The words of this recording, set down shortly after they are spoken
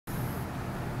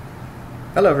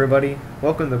Hello everybody,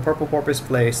 welcome to Purple Porpoise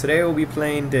Plays. Today we'll be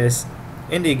playing this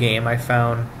indie game I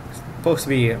found. It's supposed to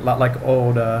be a lot like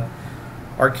old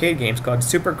arcade games called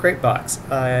Super Crate Box.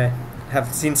 I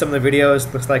have seen some of the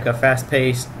videos, looks like a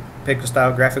fast-paced pixel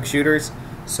style graphic shooters.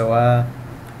 So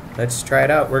let's try it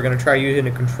out. We're going to try using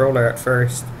a controller at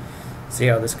first, see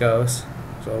how this goes.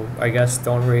 So I guess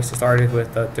don't worry, started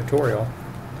with the tutorial.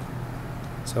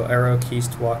 So arrow keys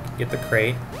to walk, get the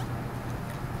crate.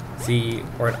 Z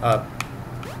or an up.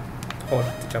 Hold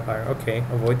to jump higher. Okay,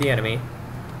 avoid the enemy.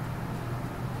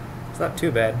 It's not too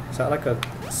bad. Is that like a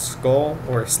skull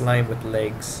or a slime with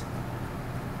legs?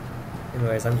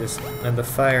 Anyways, and the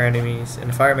fire enemies, and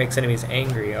the fire makes enemies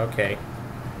angry. Okay.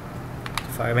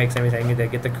 The fire makes enemies angry. They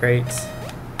get the crates,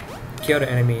 kill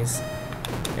the enemies,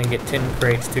 and get 10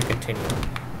 crates to continue.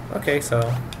 Okay, so.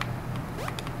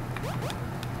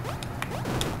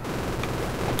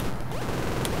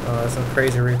 Oh, that's some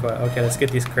crazy recoil. Okay, let's get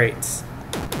these crates.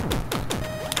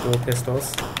 Dual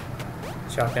pistols,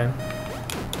 shotgun,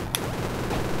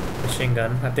 machine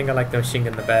gun. I think I like the machine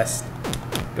gun the best.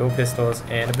 Dual pistols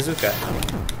and a bazooka.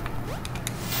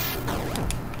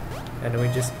 And then we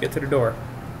just get to the door.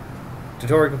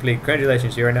 Tutorial complete.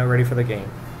 Congratulations, you are now ready for the game.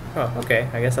 Oh, okay.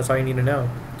 I guess that's all you need to know.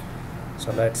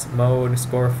 So let's mode,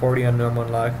 score 40 on normal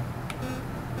unlock.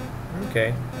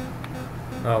 Okay.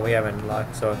 Oh, we haven't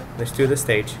unlocked, so let's do the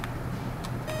stage.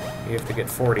 You have to get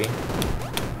 40.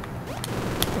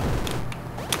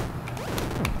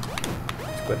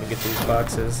 Go ahead and get these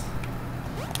boxes.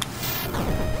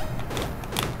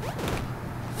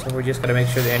 So we're just gonna make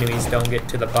sure the enemies don't get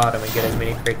to the bottom and get as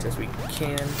many crates as we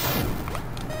can.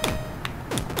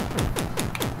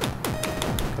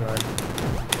 Come on.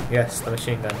 Yes, the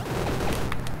machine gun.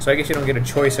 So I guess you don't get a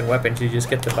choice in weapons, you just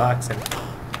get the box and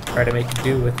try to make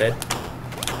do with it.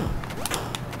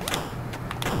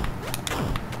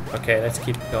 Okay, let's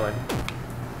keep going.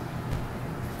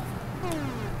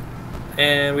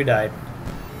 And we died.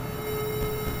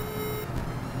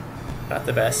 Not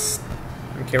the best.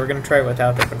 Okay, we're gonna try it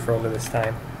without the controller this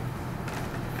time.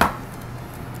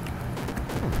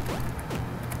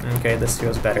 Okay, this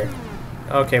feels better.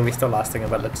 Okay, we still lost again,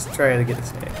 but let's try to get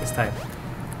this time.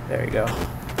 There we go.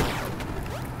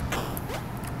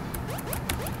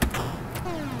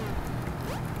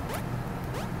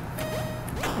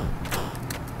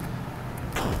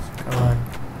 Come on.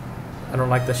 I don't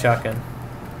like the shotgun.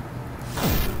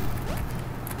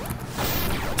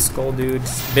 Skull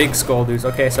dudes. Big skull dudes.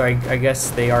 Okay, so I guess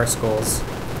they are skulls.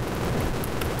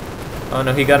 Oh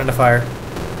no, he got in the fire.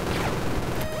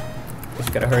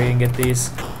 Just gotta hurry and get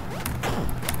these.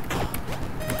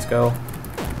 Let's go.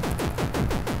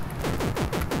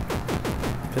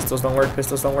 Pistols don't work,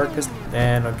 pistols don't work,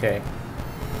 and okay.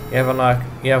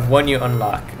 You have one you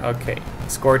unlock. Okay.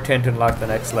 Score 10 to unlock the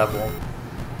next level.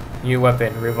 New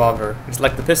weapon, revolver. It's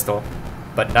like the pistol,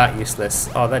 but not useless.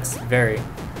 Oh, that's very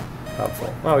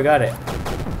helpful. Oh, we got it.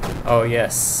 Oh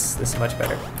yes, this is much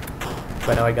better.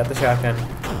 But now I got the shotgun.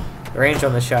 The range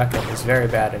on the shotgun is very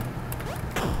bad.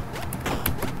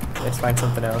 Let's find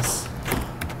something else.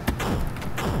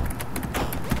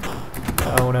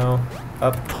 Oh no.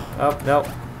 Up, up, nope.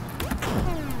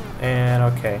 And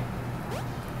okay.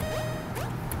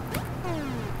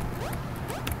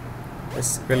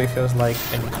 This really feels like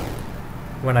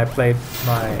when I played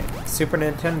my Super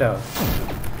Nintendo.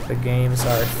 The games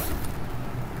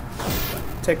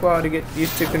take a while to get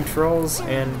used to controls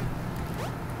and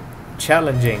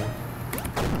challenging.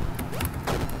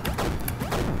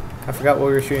 I forgot what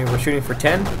we were shooting. We're shooting for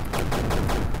 10?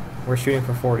 We're shooting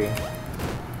for 40.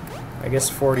 I guess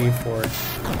 40 for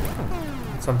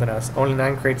something else. Only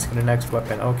 9 crates to the next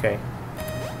weapon. Okay.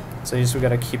 So we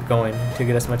gotta keep going to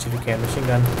get as much as we can. Machine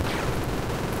gun.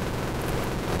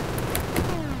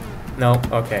 No,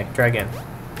 okay. Try again.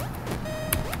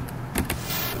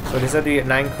 So does that do you get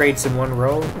 9 crates in one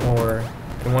row or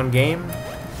in one game?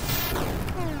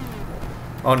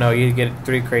 Oh no, you get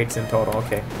 3 crates in total.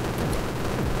 Okay.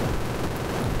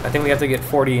 I think we have to get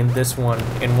 40 in this one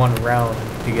in one round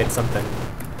to get something.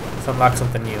 To unlock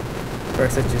something new.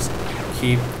 First, let's just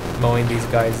keep mowing these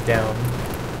guys down.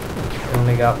 I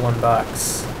only got one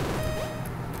box.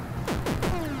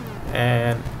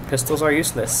 And pistols are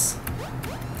useless.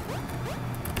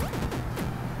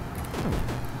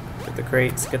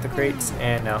 Get the crates,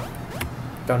 and no.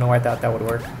 Don't know why I thought that would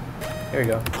work. There we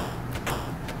go.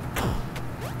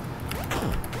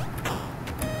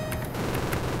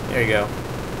 There you go.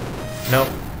 Nope.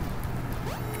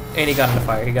 And he got in the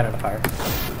fire,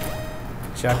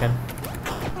 Shotgun.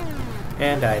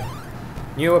 And died.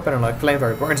 New weapon unlocked.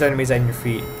 Flamethrower. Burns enemies at your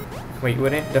feet. Wait,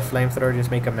 wouldn't the flamethrower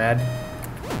just make them mad?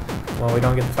 Well, we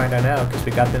don't get to find out now because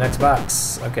we got the next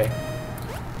box. Okay.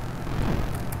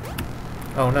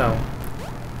 Oh no.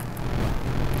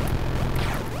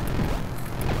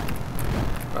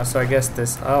 So I guess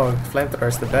this... Oh, flamethrower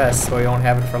is the best, so we won't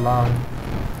have it for long.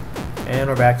 And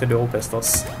we're back to dual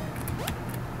pistols.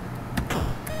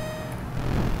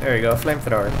 There we go,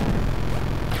 flamethrower.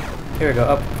 Here we go,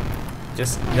 up.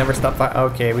 Just never stop fire.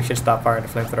 Okay, we should stop firing the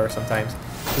flamethrower sometimes.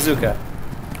 Bazooka.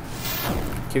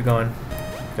 Keep going.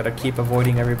 Gotta keep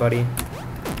avoiding everybody.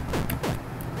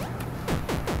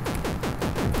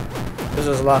 This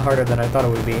is a lot harder than I thought it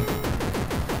would be.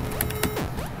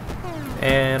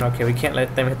 And okay, we can't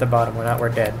let them hit the bottom. We're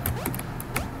dead.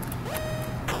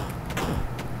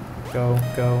 Go,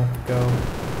 go, go.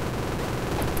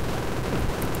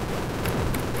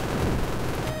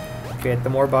 Okay, the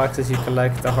more boxes you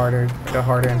collect, the harder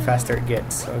and faster it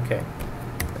gets. Okay.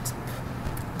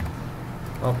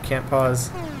 Oh, can't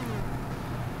pause.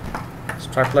 Let's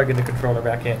try plugging the controller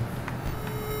back in.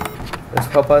 This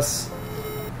will help us.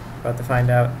 About to find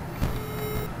out.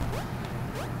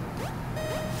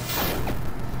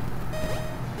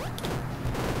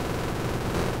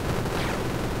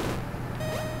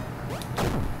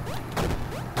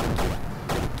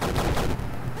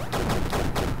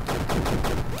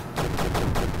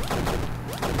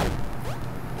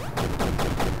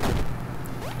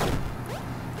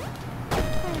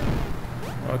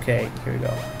 Okay, here we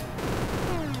go.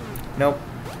 Nope.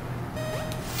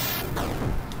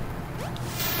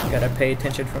 Gotta pay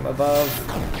attention from above.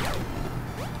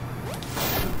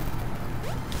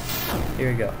 Here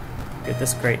we go. Get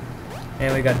this crate.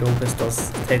 And we got dual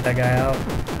pistols. Take that guy out.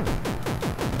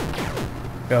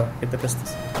 Go, get the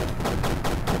pistols.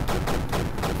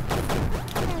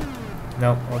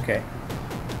 Nope, okay.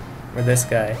 We're this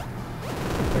guy.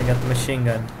 We got the machine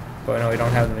gun. But no, we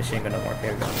don't have the machine gun no more.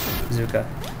 Here we go. Bazooka.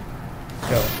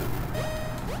 Go.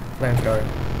 Flamethrower.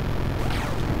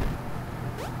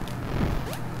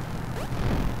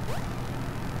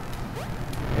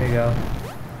 There you go.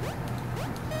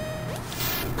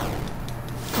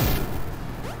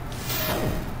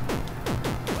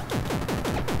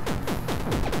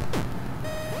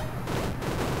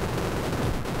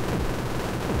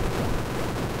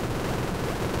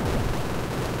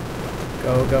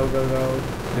 Go, go, go, go.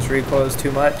 This recoil is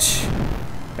too much.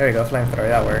 There we go, flamethrower,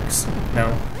 that works.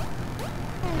 No.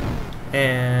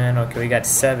 And okay, we got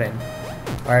 7.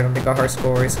 Alright, I don't think our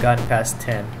score has gotten past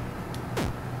 10.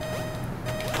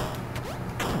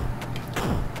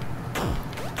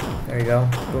 There you go.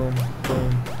 Boom,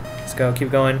 boom. Let's go, keep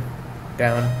going.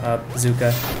 Down, up,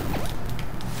 bazooka.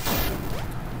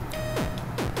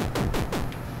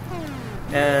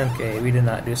 Okay, we did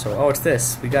not do so. Oh, it's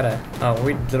this. We got a... Oh,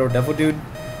 we little devil dude?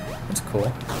 That's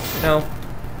cool. No.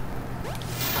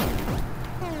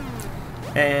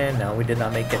 And no, we did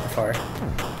not make it far.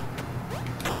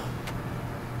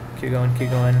 Keep going, keep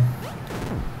going.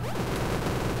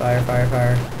 Fire, fire,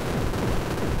 fire.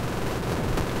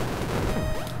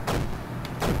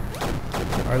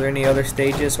 Are there any other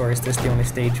stages, or is this the only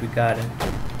stage we got in?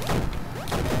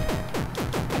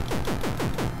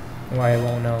 Why, I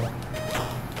won't know.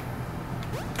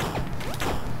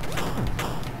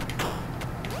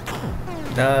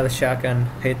 The shotgun.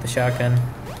 Hate the shotgun.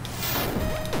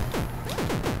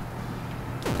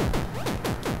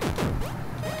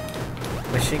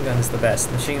 Machine gun is the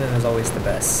best. Machine gun is always the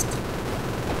best.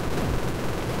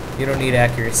 You don't need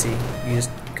accuracy. You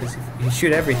just... because you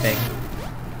shoot everything.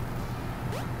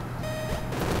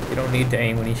 You don't need to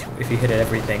aim when if you hit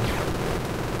everything.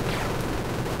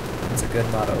 That's a good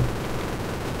motto.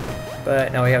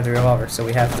 But now we have the revolver, so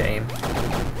we have to aim.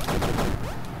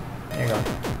 There you go.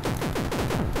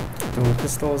 Dual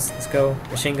pistols, let's go.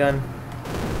 Machine gun.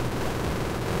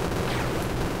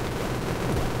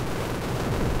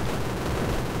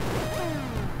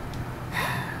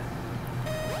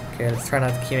 Okay, let's try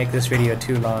not to make this video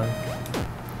too long.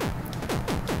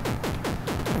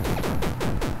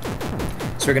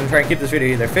 So we're gonna try and keep this video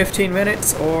either 15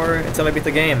 minutes or until I beat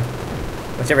the game.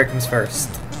 Whichever comes first.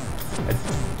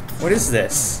 What is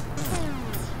this?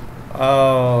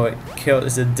 Oh,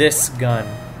 it's a disc gun.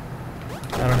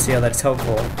 I don't see how that's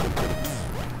helpful.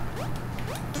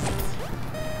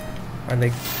 Are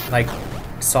they like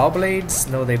saw blades?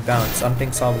 No, they bounce. I don't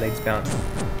think saw blades bounce.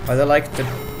 Are they like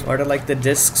the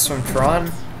discs from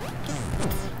Tron?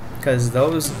 Because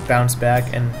those bounce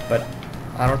back, but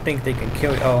I don't think they can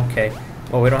kill you. Oh, okay.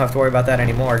 Well, we don't have to worry about that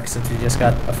anymore since we just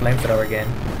got a flamethrower again.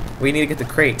 We need to get the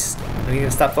crates. We need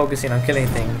to stop focusing on killing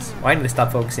things. Well, I need to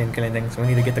stop focusing on killing things. We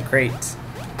need to get the crates.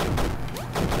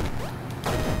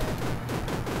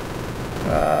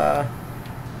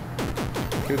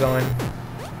 Keep going.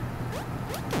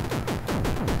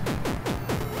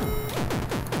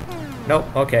 Nope,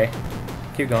 okay.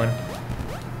 Keep going.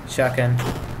 Shotgun.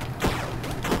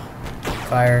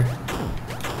 Fire.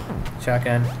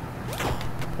 Shotgun.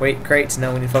 Wait, crates.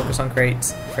 No, we need to focus on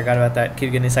crates. Forgot about that.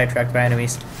 Keep getting sidetracked by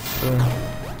enemies. Boom.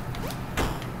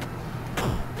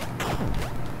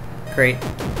 Crate.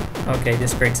 Okay,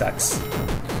 this crate sucks.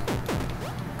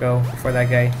 Go before that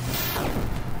guy.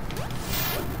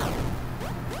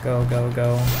 Go, go,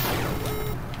 go.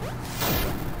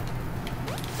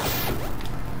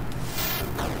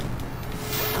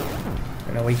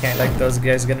 No, we can't let those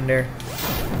guys get in there.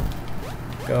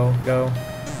 Go, go.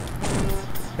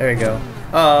 There we go.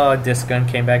 Oh, this gun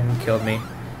came back and killed me.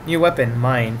 New weapon,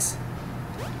 mines.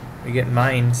 We get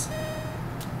mines.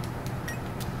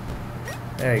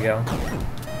 There you go.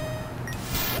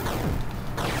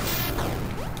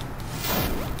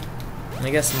 I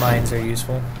guess mines are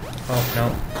useful. Oh,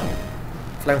 no.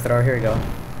 Flamethrower, here we go.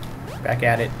 Back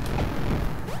at it.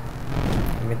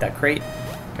 Give me that crate.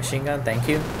 Machine gun, thank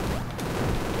you.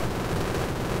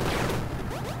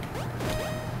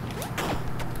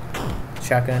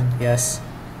 Shotgun, yes.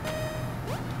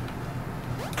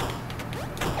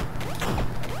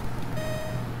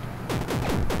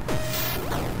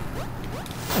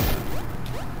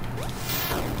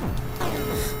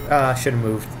 Should have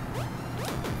moved.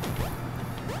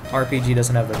 RPG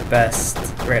doesn't have the best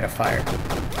rate of fire.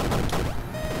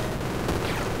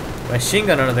 Machine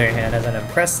gun, on the other hand,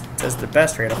 has the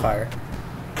best rate of fire.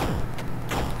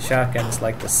 Shotgun is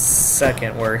like the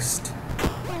second worst.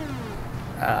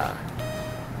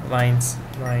 Mines.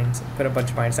 Put a bunch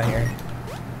of mines down here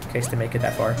in case they make it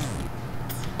that far.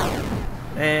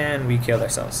 And we killed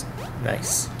ourselves.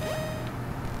 Nice.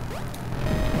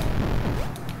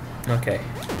 Okay.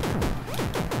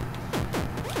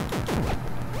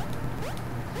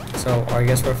 So I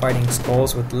guess we're fighting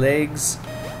skulls with legs,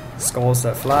 skulls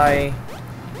that fly,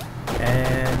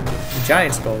 and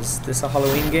giant skulls. This is a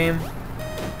Halloween game.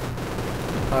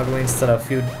 Halloween's still a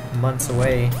few months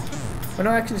away. Oh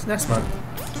no, actually it's next month.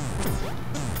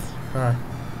 Huh.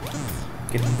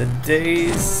 Getting the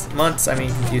days, months, I mean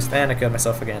confused, and I killed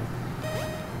myself again.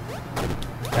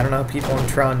 I don't know how people in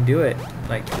Tron do it.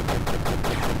 Like,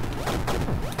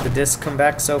 the discs come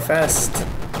back so fast.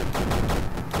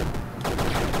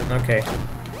 Okay.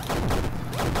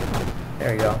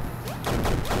 There we go.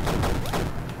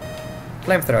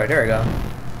 Flamethrower, there we go.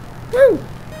 Woo!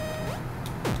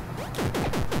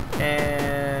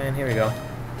 And here we go.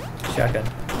 Shotgun,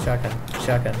 shotgun,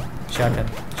 shotgun, shotgun,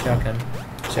 shotgun,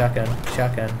 shotgun,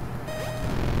 shotgun.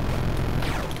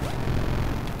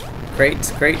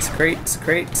 Crates, crates, crates,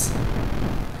 crates.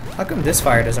 How come this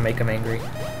fire doesn't make him angry?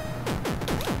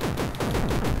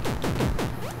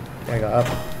 There we go, up.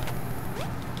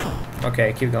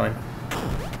 Okay, keep going.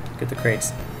 Get the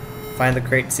crates. Find the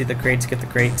crates, see the crates, get the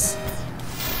crates.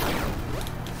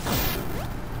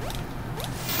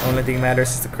 Only thing matters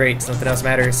is the crates, nothing else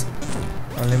matters.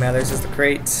 Only matters is the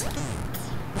crates.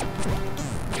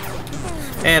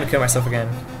 And I kill myself again.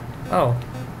 Oh.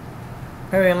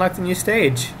 Hey, we unlocked a new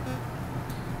stage.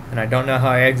 And I don't know how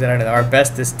I exit out of it. Our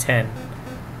best is 10.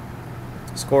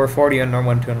 Score 40 on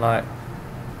normal 1 to unlock.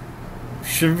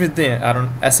 I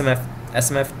don't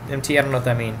SMF MT, I don't know what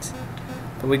that means.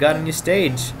 But we got a new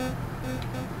stage.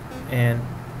 And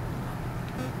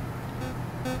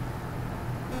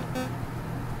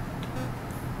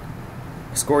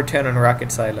score 10 on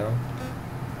Rocket Silo.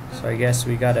 So I guess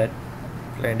we gotta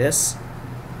play this.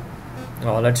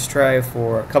 Well, let's try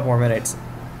for a couple more minutes.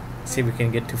 See if we can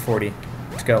get to 40.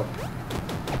 Let's go.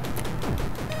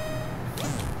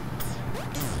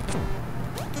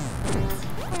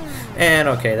 And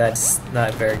okay, that's not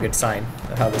a very good sign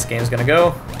of how this game's gonna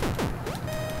go.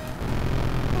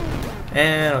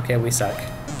 And okay, we suck.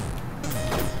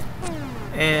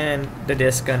 And the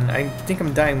disc gun. I think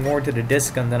I'm dying more to the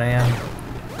disc gun than I am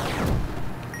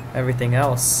everything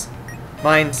else.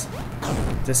 Mines.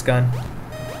 Disc gun.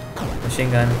 Machine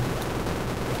gun.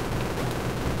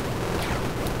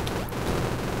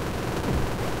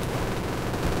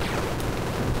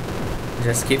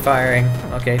 Just keep firing.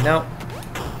 Okay, no.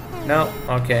 No,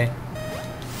 okay.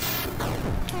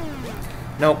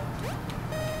 Nope.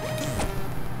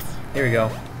 Here we go.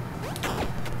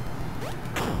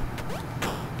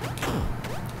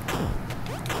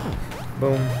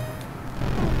 Boom.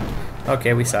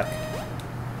 Okay, we suck.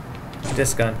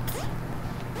 Disc gun.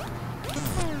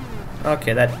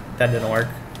 Okay, that didn't work.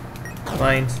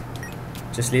 Mines.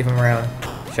 Just leave him around.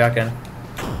 Shotgun.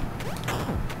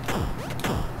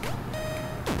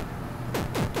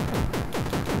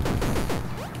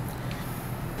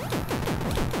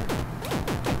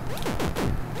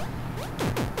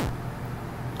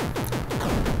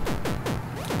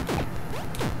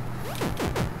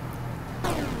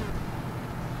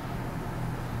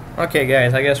 Okay,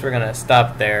 guys, I guess we're gonna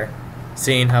stop there,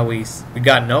 seeing how we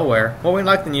got nowhere. Well, we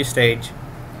like the new stage.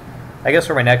 I guess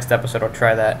for my next episode I'll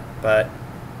try that, but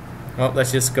well,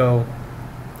 let's just go.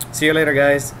 See you later,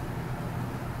 guys.